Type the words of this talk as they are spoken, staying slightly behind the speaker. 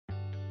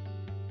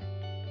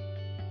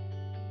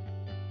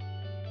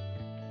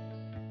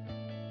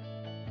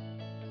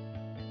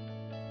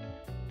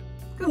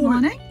Good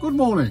morning. Good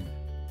morning.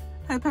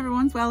 Hope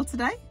everyone's well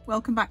today.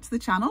 Welcome back to the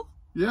channel.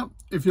 Yeah,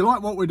 if you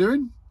like what we're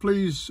doing,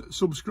 please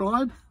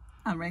subscribe.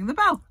 And ring the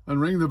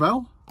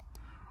bell.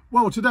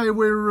 Well, today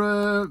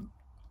we're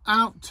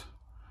out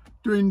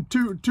doing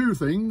two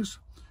things.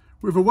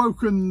 We've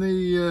awoken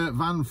the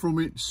van from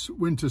its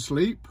winter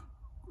sleep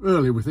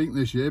early, we think,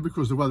 this year,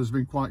 because the weather's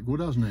been quite good,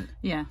 hasn't it?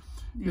 Yeah.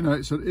 You know,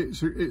 it's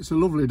a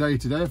lovely day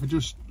today. If I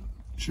just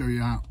show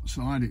you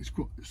outside, it's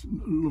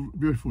a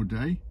beautiful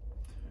day.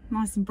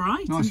 Nice and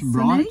bright. Nice and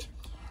bright.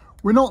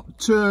 We're not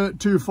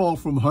too far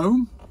from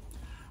home,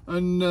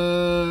 and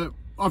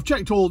I've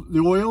checked all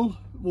the oil,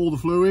 all the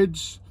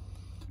fluids,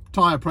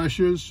 tyre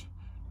pressures,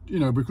 you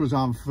know, because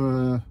I've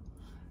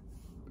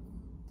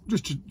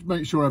just to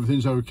make sure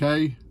everything's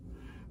okay.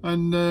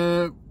 And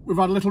we've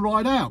had a little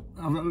ride out.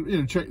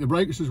 I've checked the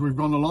brakes as we've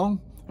gone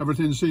along.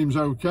 Everything seems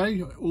okay.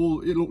 It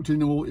looked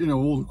in all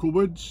the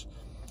cupboards.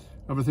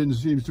 Everything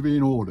seems to be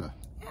in order.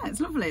 Yeah, it's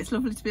lovely. It's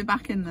lovely to be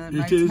back in the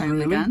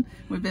motorhome again.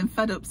 We've been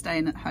fed up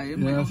staying at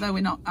home, yes. Although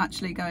we're not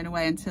actually going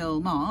away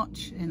until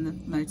March in the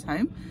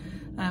motorhome.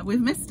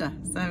 We've missed her,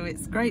 so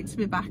it's great to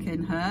be back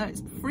in her.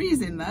 It's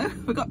freezing though.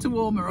 We've got to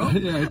warm her up.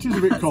 Yeah, it is a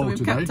bit cold so we've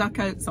today. Kept our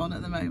coats on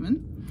at the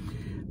moment.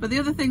 But the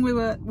other thing we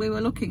were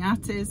looking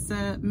at is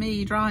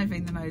me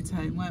driving the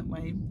motorhome, weren't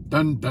we?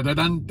 Dun, dun, dun,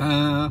 dun,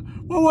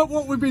 dun. Well,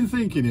 what we've been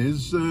thinking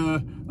is,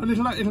 and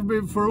it'll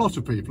be for a lot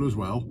of people as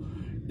well.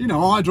 You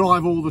know, I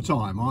drive all the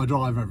time. I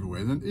drive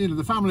everywhere. And you know,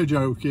 the family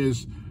joke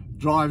is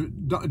drive.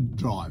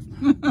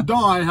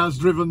 Di has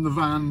driven the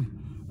van.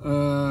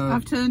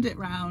 I've turned it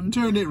round.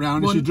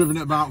 And she's driven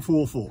it about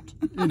 4 foot.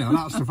 You know,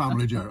 that's the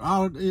family joke.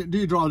 Do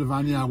you drive the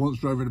van? Yeah, I once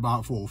drove it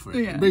about 4 feet.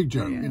 Yeah, big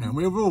joke. Yeah. You know,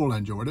 we've all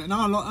enjoyed it, and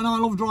I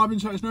love driving,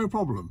 so it's no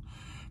problem.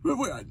 But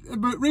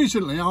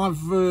recently I've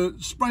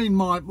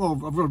sprained I've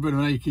got a bit of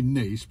an aching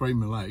knee,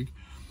 sprained my leg,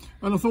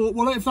 and I thought,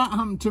 well, if that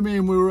happened to me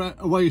and we were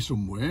away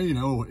somewhere, you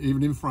know,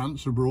 even in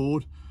France,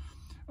 abroad,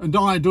 and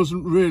Di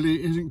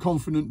isn't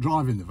confident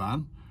driving the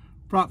van,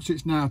 perhaps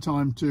it's now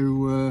time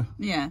to...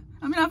 Yeah,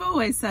 I mean, I've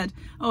always said,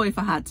 oh, if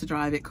I had to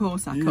drive it, of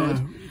course I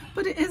could.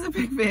 But it is a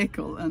big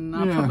vehicle, and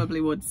I probably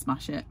would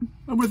smash it.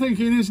 And we're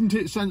thinking, isn't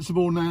it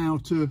sensible now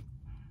to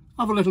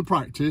have a little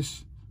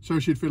practice so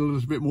she'd feel a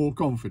little bit more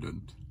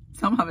confident?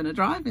 So I'm having a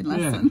driving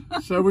lesson. Yeah.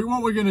 So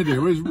what we're going to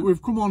do is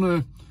we've come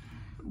on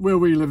where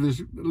we live,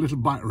 there's little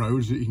back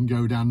roads that you can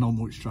go down, not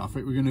much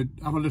traffic. We're going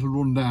to have a little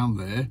run down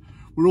there.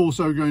 We're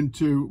also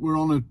we're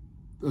on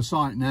a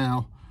site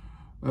now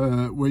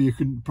where you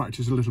can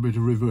practice a little bit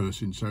of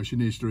reversing, so she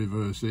needs to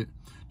reverse it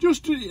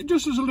just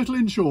as a little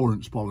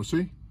insurance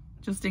policy,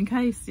 just in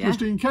case. Yeah,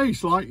 just in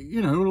case, like,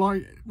 you know,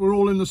 like we're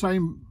all in the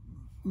same,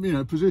 you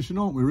know, position,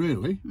 aren't we,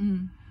 really?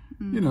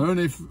 You know, and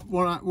if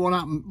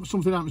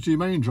something happens to your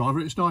main driver,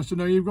 it's nice to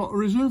know you've got a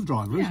reserve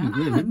driver, isn't it,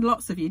 really? And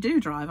lots of you do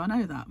drive, I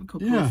know that.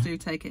 Couples do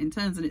take it in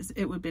turns, and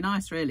it would be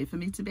nice, really, for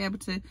me to be able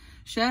to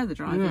share the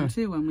driving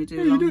too when we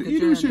do longer journeys. You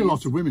do see a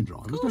lot of women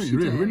drivers, don't you,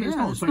 really? It's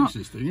not a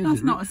sexist thing, is it?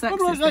 That's not a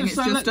sexist thing, it's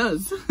just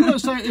us.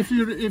 Let's say if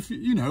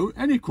you know,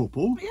 any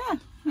couple,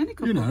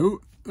 you know,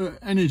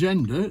 any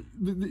gender,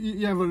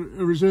 you have a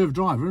reserve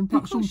driver, and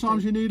perhaps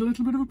sometimes you need a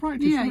little bit of a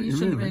practice. Yeah, you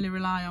shouldn't really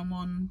rely on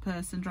one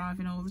person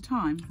driving all the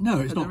time.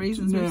 No, it's not. For the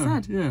reasons we've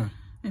said. Yeah.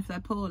 If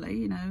they're poorly,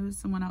 you know,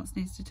 someone else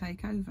needs to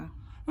take over.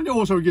 And it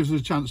also gives us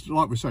a chance,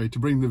 like we say, to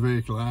bring the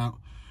vehicle out,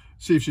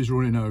 see if she's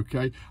running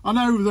okay. I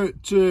know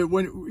that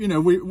when, you know,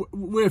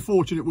 we're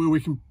fortunate where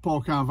we can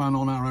park our van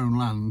on our own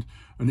land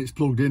and it's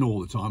plugged in all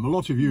the time. A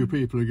lot of you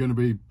people are going to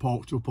be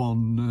parked up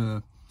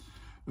on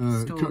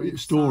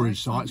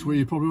storage sites where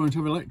you probably won't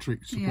have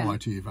electric supply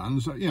to your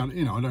vans. You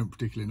know, I don't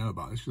particularly know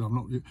about this because I've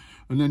not.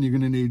 And then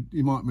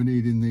you might be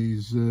needing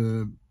these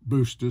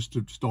boosters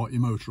to start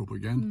your motor up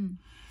again.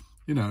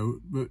 You know,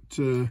 but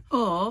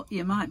or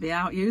you might be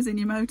out using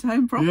your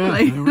motorhome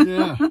properly.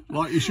 Yeah,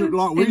 like we should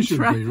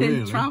be,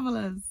 really.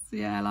 Travellers,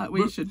 like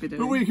we should be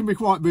doing. But we can be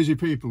quite busy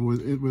people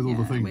with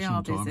other things. We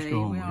are sometimes, busy.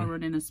 We are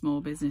running a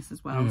small business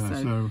as well,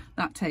 so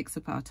that takes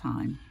up our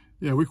time.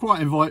 Yeah, we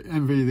quite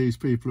envy these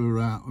people who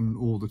are out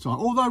all the time.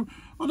 Although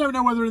I don't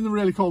know whether in the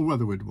really cold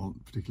weather we'd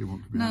particularly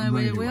want to be out.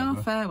 No, we are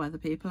fair weather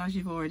people, as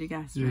you've already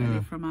guessed, really,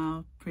 from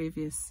our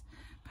previous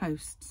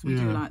posts. We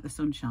do like the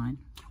sunshine.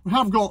 We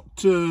have got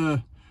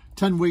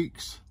 10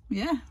 weeks.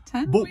 Yeah,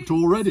 10 booked weeks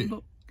already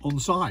on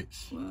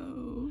sites.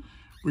 Whoa.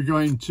 We're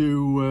going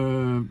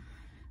to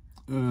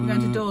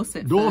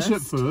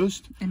Dorset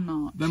first in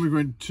March. Then we're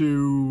going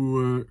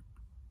to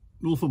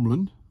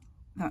Northumberland.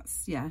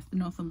 That's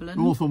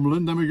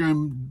Northumberland. Then we're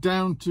going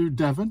down to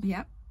Devon.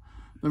 Yep.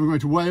 Then we're going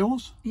to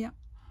Wales. Yep.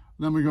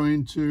 Then we're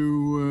going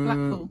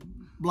to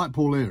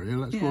Blackpool area.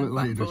 Let's call it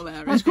Lake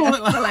District. Let's call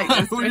it Lake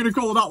District. We're going to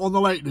call that one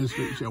the Lake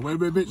District, shall we?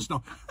 We're a bit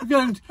snob. We're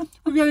going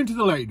to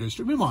the Lake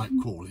District. We might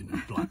call in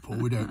Blackpool.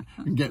 We don't,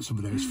 and get some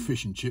of those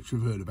fish and chips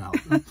we've heard about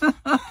them.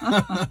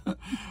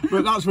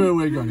 But that's where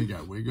we're going to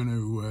go. We're going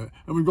to,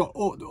 and we've got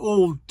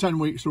all 10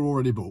 weeks are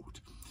already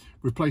booked.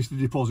 We've placed the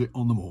deposit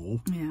on them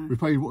all. Yeah. We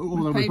paid.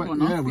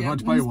 We had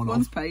to pay one off.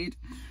 One's paid.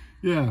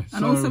 Yeah.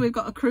 And also we've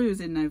got a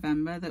cruise in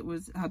November that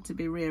had to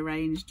be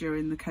rearranged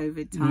during the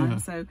COVID time.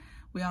 So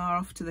we are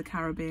off to the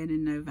Caribbean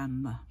in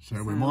November.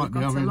 So we might be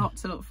having a lot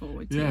to look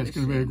forward to. Yeah, it's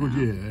going to be a good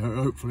year.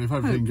 Hopefully, if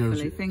everything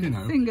goes,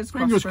 fingers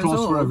crossed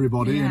for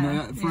everybody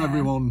and for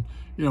everyone.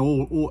 You know,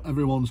 all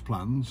everyone's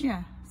plans.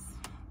 Yes.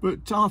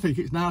 But I think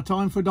it's now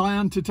time for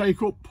Diane to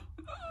take up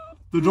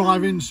the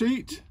driving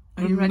seat.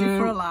 Are you ready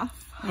for a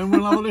laugh? And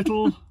we'll have a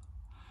little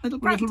little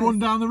run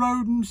down the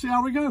road and see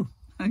how we go.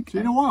 Okay. See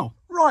you in a while.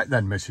 Right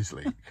then, Mrs.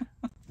 Leake.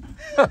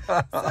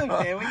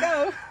 So here we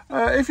go.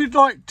 If you'd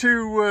like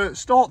to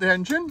start the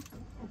engine.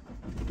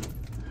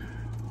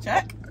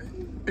 Check.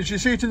 Is your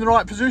seat in the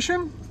right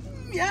position?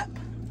 Yep.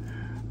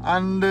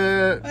 And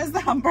where's the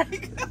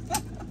handbrake?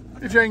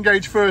 If you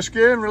engage first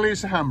gear and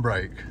release the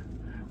handbrake.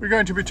 We're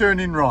going to be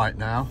turning right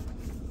now.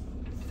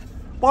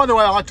 By the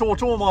way, I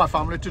taught all my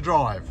family to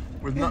drive,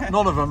 with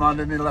none of them had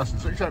any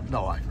lessons, except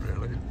I,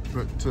 really.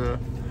 But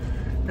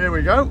here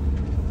we go.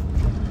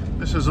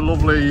 This is a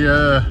lovely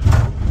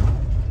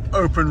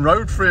open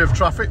road, free of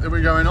traffic, that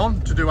we're going on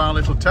to do our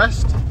little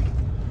test.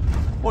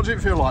 What does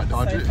it feel like,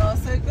 Di? So far,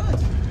 so good.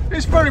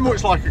 It's very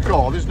much like a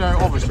car. There's no,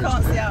 obviously. You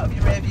can't see out of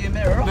your rear view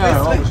mirror, obviously.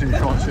 No, obviously you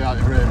can't see out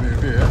your rear view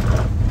mirror.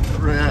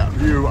 Rear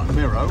view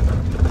mirror.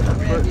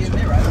 Rear view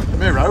mirror.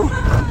 Mirror.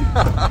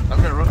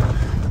 Mirror.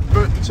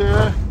 But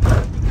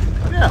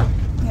yeah.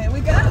 Here we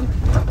go.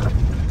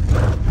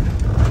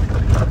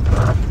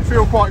 You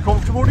feel quite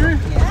comfortable, do you?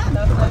 Yeah,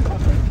 no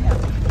problem. Yeah.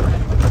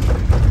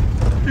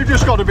 You've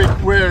just got to be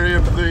wary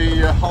of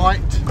the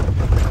height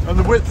and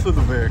the width of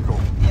the vehicle.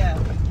 Yeah.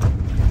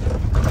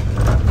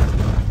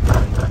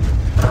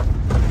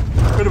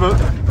 Bit of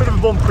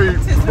a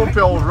bumpy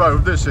old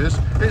road. This is.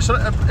 It's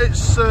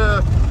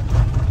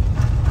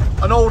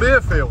an old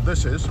airfield.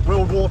 This is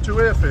World War II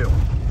airfield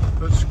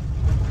that's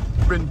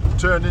been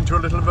turned into a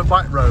little of a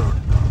back road.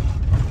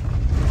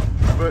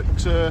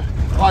 But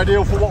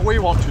ideal for what we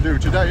want to do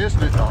today,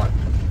 isn't it, Di?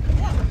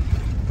 Yeah.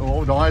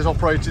 Oh, Di's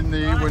operating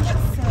the right, winch.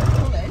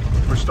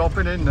 We're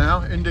stopping in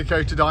now.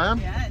 Indicator, Diane.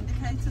 Yeah,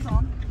 indicators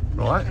on.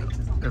 Right.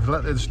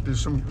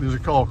 Indicators on. There's a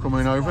car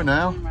coming over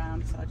now.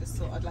 Round, so I just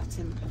thought I'd let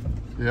him.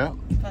 Yeah.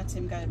 Let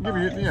him go by.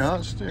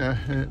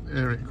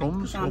 Here it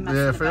comes up the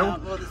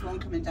airfield. Well, there's one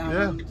coming down.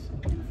 Yeah. In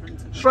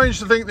front of me. Strange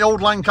to think the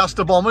old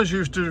Lancaster bombers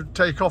used to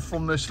take off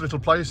from this little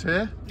place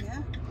here.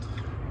 Yeah.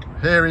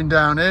 Hearing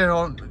down here,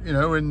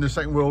 in the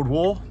Second World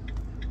War,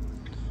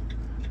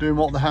 doing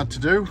what they had to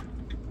do.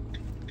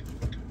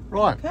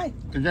 Right. Okay.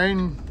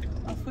 Again.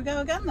 Off we go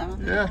again then.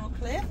 Yeah. All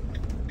clear.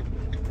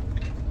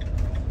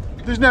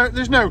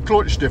 There's no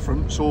clutch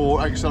difference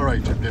or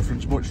accelerator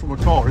difference much from a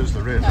car, is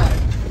there really? No.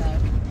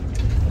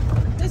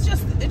 It's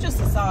just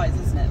the size,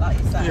 isn't it? Like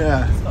you say.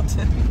 Yeah. It's got to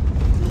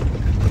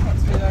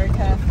be very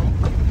careful.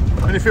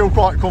 And you feel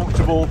quite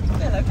comfortable.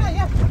 Feel okay,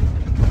 yeah.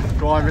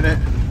 Driving it.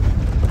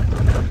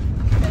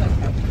 Feel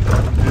okay.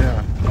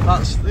 Yeah.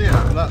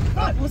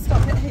 Right, we'll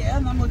stop it here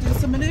and then we'll do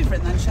some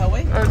manoeuvring then, shall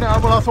we? No,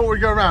 well I thought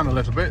we'd go around a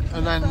little bit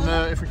and then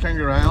if we can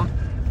go around,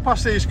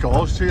 past these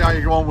cars, see how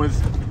you go on with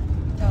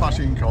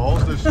passing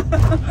cars. There's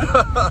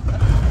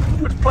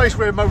it's a place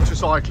where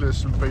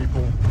motorcyclists and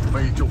people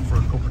meet up for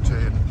a cup of tea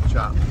and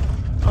chat.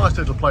 Nice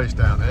little place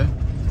down here.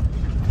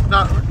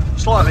 Now,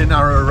 slightly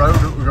narrower road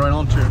that we're going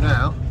on to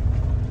now.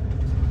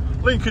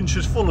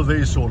 Lincolnshire's full of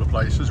these sort of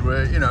places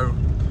where,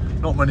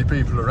 not many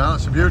people are around.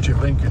 It's the beauty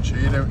of Lincolnshire.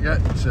 You don't get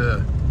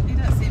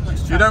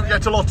You don't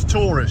get a lot of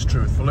tourists,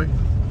 truthfully.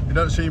 You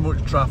don't see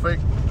much traffic.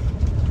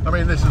 I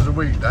mean, this is a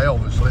weekday,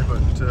 obviously, but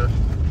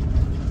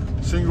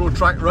single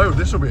track road.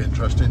 This will be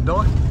interesting, Di.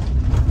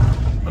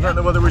 I don't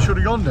know whether we should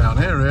have gone down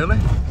here, really.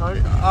 How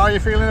are you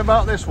feeling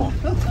about this one?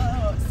 Let's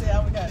see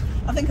how we go.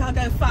 I think I'll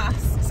go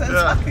fast so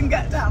that I can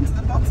get down to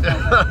the bottom of it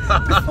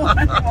before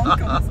anyone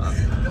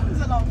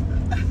comes along.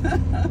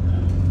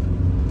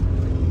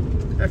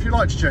 If you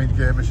like to change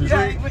gear, Mrs.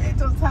 Lee, it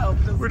does help,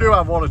 doesn't we do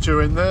have one or two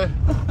in there.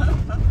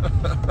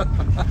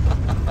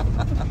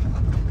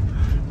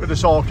 With the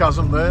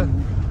sarcasm there.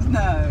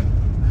 No.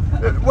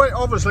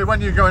 Obviously, when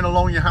you're going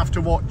along, you have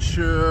to watch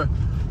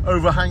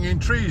overhanging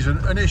trees,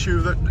 an issue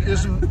that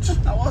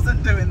isn't. I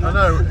wasn't doing that.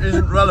 I know,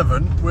 isn't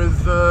relevant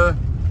with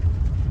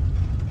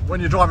when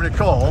you're driving a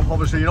car.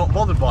 Obviously, you're not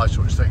bothered by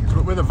such things,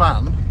 but with a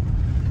van,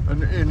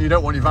 and you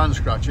don't want your van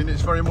scratching,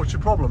 it's very much a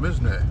problem,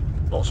 isn't it?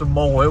 Lots of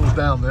molehills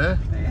down there.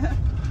 Yeah.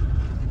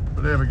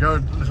 But there we go, a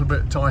little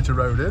bit tighter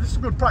road here. This is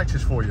good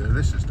practice for you,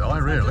 this is, Di,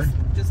 really.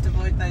 Just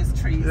avoid those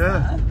trees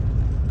there.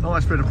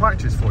 Nice bit of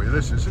practice for you,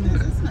 this is, isn't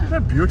it? It's a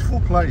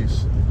beautiful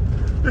place.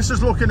 This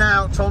is looking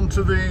out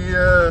onto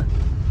the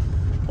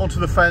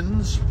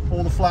fens,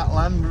 all the flat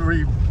land,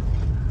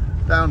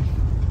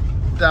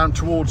 down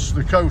towards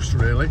the coast,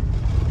 really.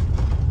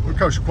 The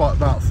coast is quite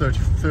about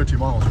 30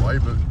 miles away,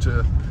 but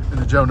in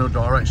the general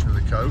direction of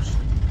the coast.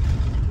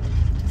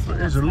 But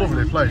it is a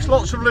lovely place.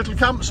 Lots of little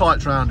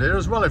campsites around here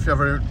as well. If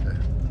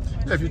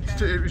you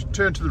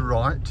turn to the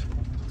right. To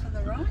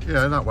the right?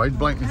 Yeah, that way,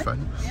 Blankney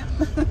Fen. Yeah.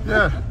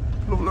 Yeah,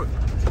 look,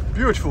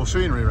 beautiful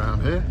scenery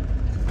around here.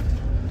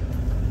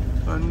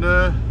 And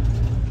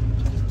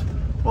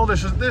Well,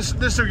 this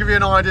will give you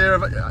an idea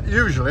of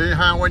usually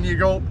how when you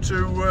go up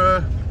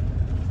to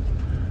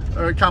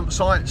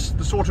campsites,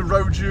 the sort of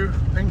roads you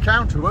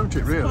encounter, won't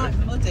it? Really? It's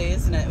quite muddy,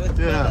 isn't it? With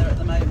the weather at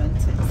the moment,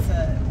 it's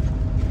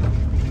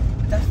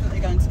definitely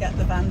going to get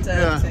the van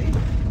dirty.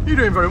 Yeah. You're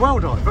doing very well,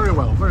 Di. Very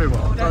well, very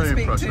well. Oh, don't very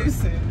speak impressive. too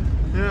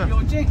soon. Yeah.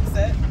 You'll jinx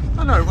it.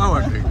 I know. I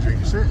won't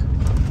jinx it.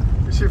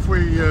 It's if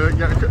we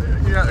get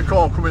a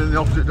car coming in the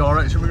opposite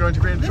direction, we're going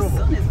to be in trouble. The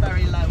sun is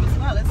very low as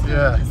well, isn't it?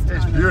 Yeah,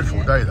 it's a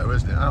beautiful day though,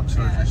 isn't it?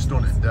 Absolutely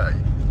stunning day.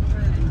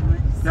 Really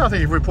nice. Yeah, I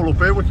think if we pull up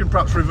here, we can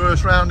perhaps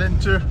reverse round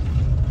into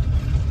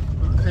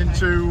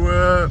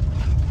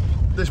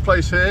this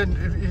place here, and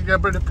if you can get a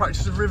bit of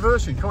practice of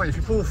reversing, can't you? If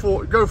you pull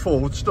forward, go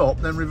forward,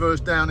 stop, then reverse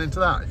down into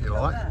that, if you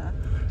like.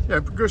 Yeah,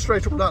 go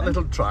straight up that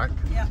little track.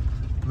 Yeah.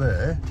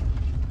 There,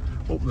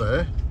 up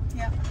there.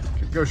 Yeah.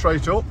 Go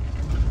straight up.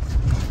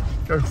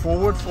 Go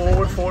forward,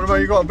 forward, forward. Well,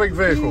 you've got a big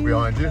vehicle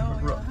behind you.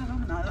 That's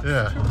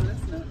trouble,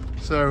 isn't it?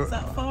 So. Is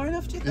that far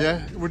enough, do you think?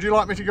 Yeah. Would you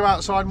like me to go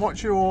outside and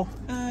watch you, or?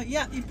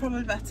 Yeah, you'd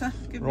probably better.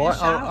 Give me a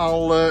shout.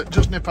 I'll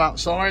just nip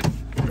outside.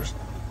 Just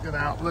get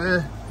out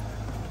there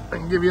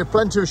and give you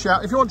plenty of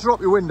shout. If you want to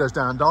drop your windows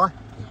down, Di.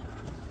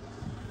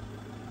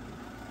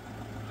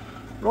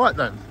 Right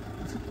then.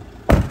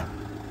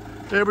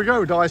 Here we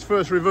go, Di's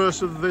first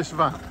reverse of this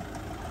van.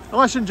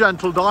 Nice and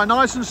gentle, Di,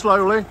 nice and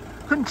slowly.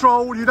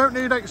 Control, you don't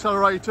need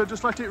accelerator,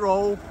 just let it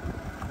roll.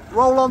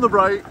 Roll on the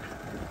brake.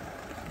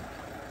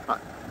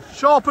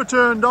 Sharper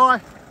turn, Di.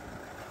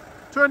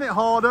 Turn it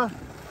harder.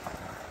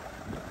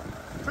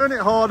 Turn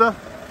it harder.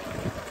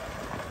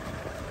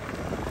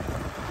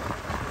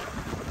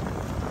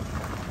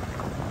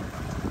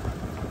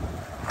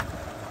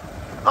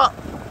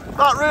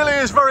 That really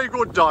is very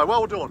good, Di.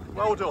 Well done,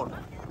 well done.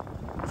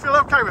 You feel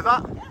okay with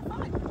that? Yeah,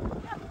 fine.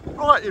 Yeah.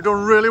 Right, you've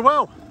done really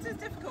well. It is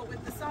difficult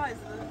with the size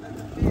of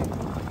the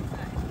vehicle.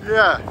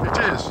 Yeah, it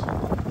is.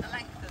 The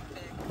length of the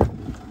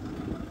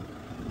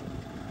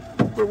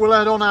vehicle. But we'll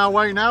head on our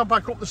way now,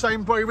 back up the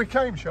same way we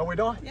came, shall we,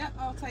 Di? Yeah,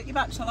 I'll take you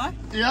back, shall I?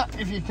 Yeah,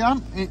 if you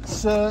can.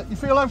 It's you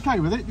feel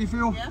okay with it? Do you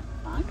feel? Yeah,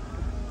 fine.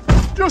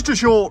 Just a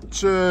short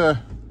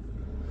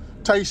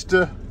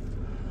taster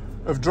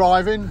of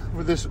driving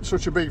with this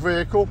such a big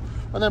vehicle,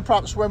 and then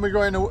perhaps when we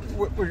go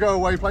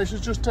away places,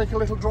 just take a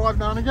little drive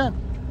now and again.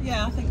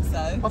 Yeah, I think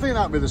so. I think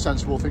that'd be the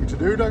sensible thing to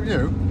do, don't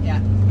you?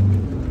 Yeah.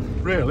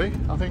 Really,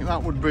 I think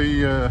that would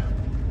be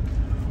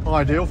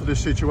ideal for this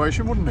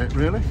situation, wouldn't it?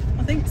 Really.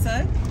 I think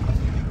so.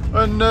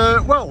 And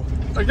well,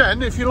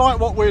 again, if you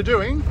like what we're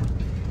doing,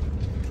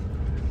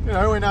 you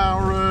know, in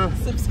our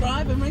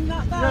subscribe and ring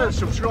that bell. Yeah,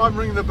 subscribe and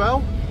ring the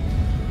bell.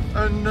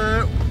 And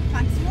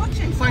thanks for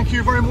watching. Thank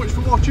you very much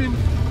for watching.